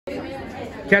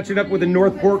catching up with the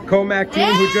Northport-Commack team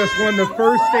who just won the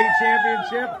first state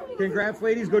championship. Congrats,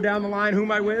 ladies. Go down the line. Who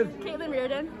am I with? Caitlin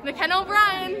Reardon, McKenna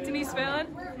O'Brien, Denise Phelan,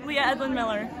 Leah Edlin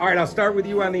Miller. All right, I'll start with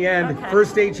you on the end. Okay.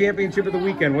 First state championship of the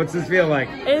weekend. What's this feel like?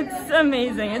 It's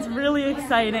amazing. It's really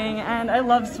exciting, and I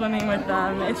love swimming with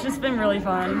them. It's just been really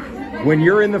fun. When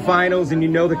you're in the finals and you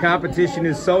know the competition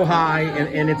is so high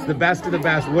and it's the best of the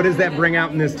best, what does that bring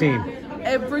out in this team?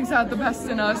 It brings out the best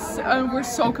in us. We're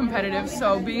so competitive,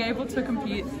 so being able to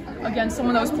compete against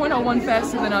someone that was 0.01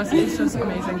 faster than us is just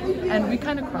amazing. And we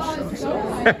kind of crushed them, so,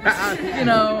 you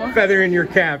know. Feather in your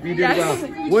cap, you did Yes.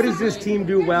 well. What does this team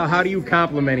do well? How do you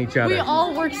complement each other? We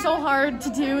all work so hard to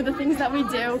do the things that we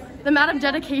do. The amount of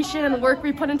dedication and work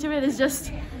we put into it is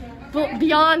just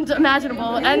beyond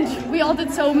imaginable, and we all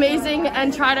did so amazing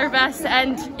and tried our best,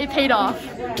 and it paid off.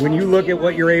 When you look at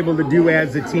what you're able to do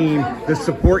as a team, the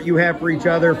support you have for each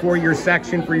other, for your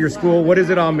section, for your school, what does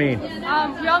it all mean?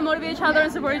 We all motivate each other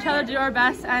and support each other to do our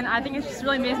best, and I think it's just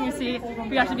really amazing to see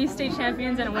we got to be state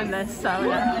champions and win this. So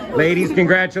yeah. Ladies,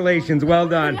 congratulations. Well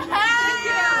done.